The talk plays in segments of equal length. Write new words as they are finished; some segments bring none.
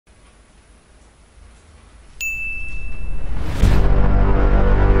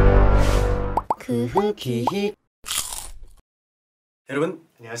쿠키히. 여러분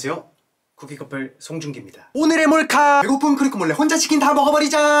안녕하세요. 쿠키커플 송중기입니다. 오늘의 몰카! 배고픈 쿠리코 몰래 혼자 치킨 다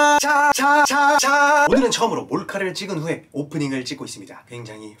먹어버리자! 자! 오늘은 처음으로 몰카를 찍은 후에 오프닝을 찍고 있습니다.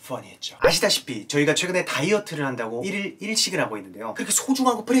 굉장히 펀했죠. 아시다시피 저희가 최근에 다이어트를 한다고 1일 1식을 하고 있는데요. 그렇게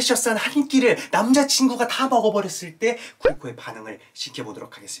소중하고 프레셔스한 한 끼를 남자친구가 다 먹어버렸을 때 쿠리코의 반응을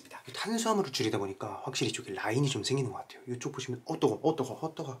지켜보도록 하겠습니다. 탄수화물을 줄이다 보니까 확실히 이쪽에 라인이 좀 생기는 것 같아요. 이쪽 보시면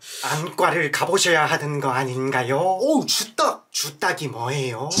어떠가 안과를 가보셔야 하는 거 아닌가요? 오우 주딱이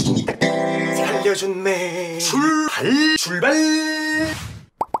뭐예요? 살려준 매 출발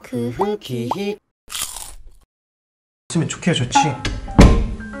쿠키히. 있으면 좋게요. 좋지.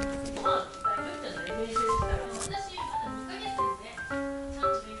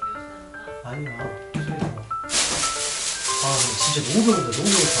 아니야. 아 진짜 너무 배고프다. 너무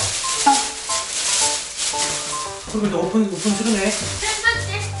배고파. 그리고 너 오픈 스르네.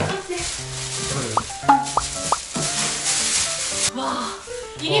 와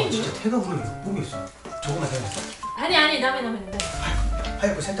 1인분? 진짜 태가 오늘 몇 봉이었어? 저거만 되겠어? 아니 다음에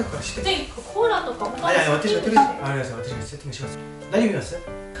하얗고 세탁과 시대. 갑자기 코라とか 아니 어떻게 알았어. 세팅 시켰어.何見ます?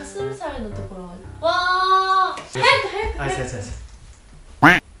 가슴살のところ와早く알았어.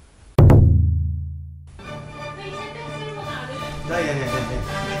 네.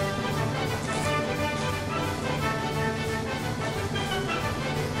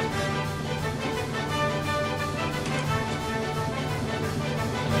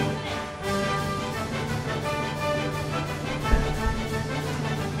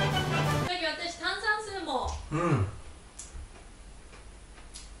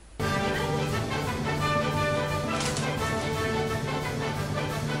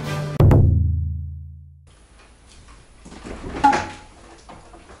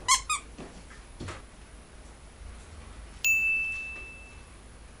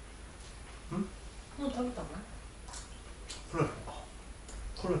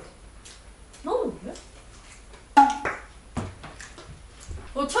 콜라. 너는 왜?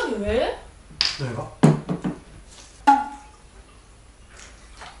 찬이 왜? 내가?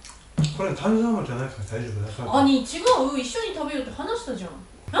 그래 탄수화물じゃないから大丈夫だ。 아니違う一緒に食べようって話したじゃん。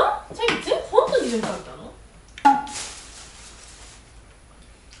あ？チャイ本当に全部食べたの？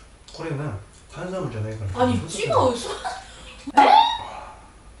これな炭水化物じゃないから。 아니違うそ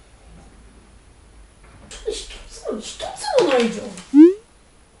一つもないじゃん。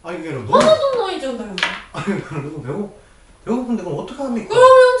 아니 그럼 너 하나도ないじゃんだよ。 아니 그럼 너 배고픈데 그럼 어떡합니까?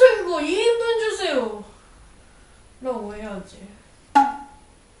 그러면 저기 그거 2인분 주세요 라고 해야지.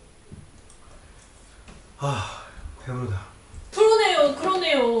 아 배부르다.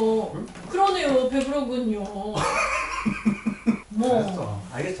 그러네요. 응? 그러네요 배부르군요. 뭐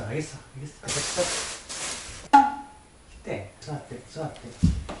알겠어. 이때 쏘았대.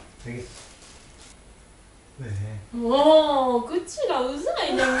 알겠어. 왜? もう口がうざ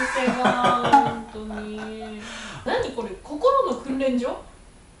いね店が本当に。何これ心の訓練所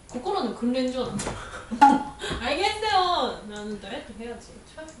なの알겠어요. 나는 다이어트 해야지.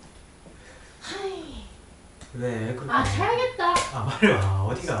 하이. 왜? 자야겠다. 말해봐.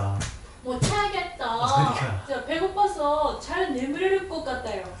 어디가? 뭐 자야겠다. 어디가? 진짜 배고파서 잘眠れる것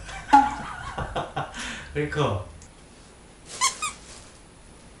같아요. 그러니까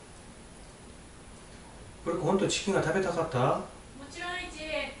그리고 혼자 치킨을 食べたかった? もちろん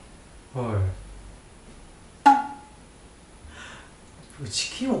이지. 헐.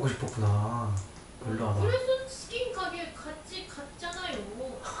 치킨 먹고 싶었구나. 일로 와봐. 그래서 치킨 가게 같이 갔잖아요.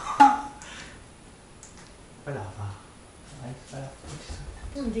 빨리 와봐.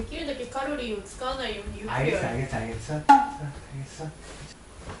 빨리. できるだけカロリーを使わないように言う。 알겠어.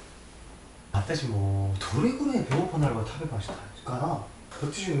私もどれぐらい 배고파나를食べましたから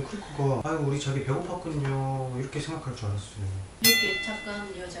그때는 쿠리코가 아유 우리 자기 배고팠군요 이렇게 생각할 줄 알았어요. 이렇게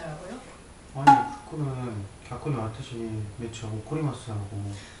착한 여자라고요? 아니 쿠리코는 갸쿠니 와타시니 매차 오코리마스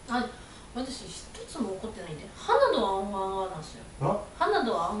하고. 아, 私一つも怒ってないんでハナのアンファが났어요. 어?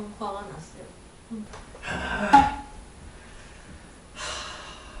 하나도 안 화가 났어요.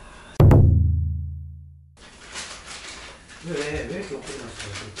 왜 이렇게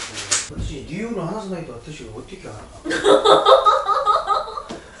오코리마스야? 그렇지 이유를 하나도 나이도 와타시가 어떻게 알아?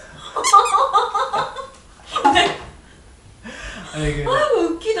 아이고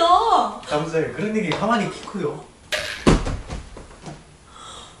웃기다. 감사해요. 그런 얘기 가만히 키고요.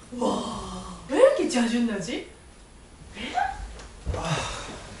 와, 왜 이렇게 짜증나지?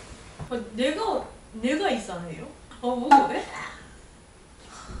 내가 이상해요? 뭐가 왜?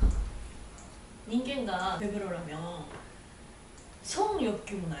 人間がベブロラ면損欲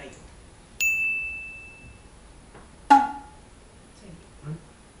求もないよ。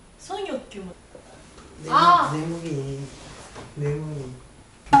損欲求も 아! 내무기.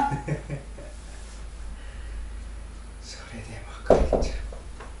 소리대 먹어야겠죠.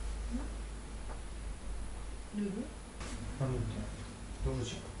 누구?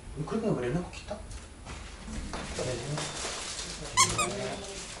 누구지? 그렇게 말했나? 기타?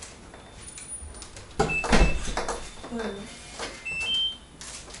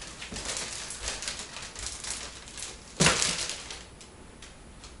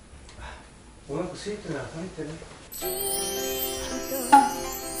 오늘 그 스위트나 사이트는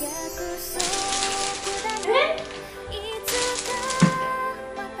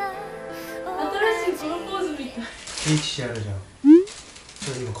VHR이죠.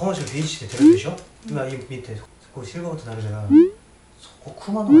 저 이거 커머셜 VHR 들어주셔? 나 이 밑에 그 실버부터 다르잖아. 그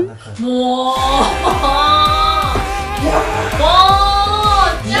쿠마도 안 날까? 와,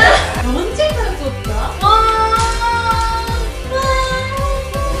 야, 언제 가졌다?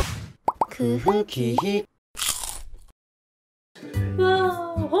 그 후기.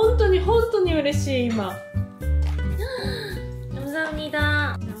 와, 本当に嬉しい今.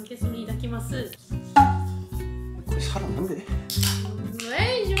 감사합니다. 잘 먹겠습니다. 기마스. 거의 살았는데?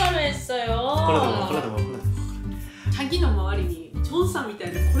 왜 이지마를 했어요? 콜라도 먹어. 자기의 周りに 존사 みた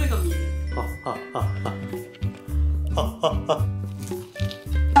いなこれが見える.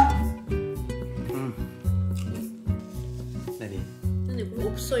何? 근데 뭐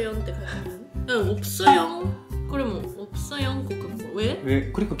없어요って書いてある? 응, 없어요. 그래 뭐 없어요. 왜?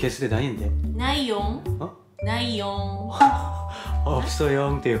 왜 그리고 게스트 다니는데? 나이용. 어? 나이용.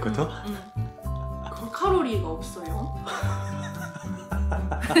 없어요っていうこと? 응. 칼로리가 없어요.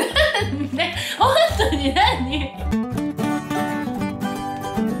 근데 本当に何?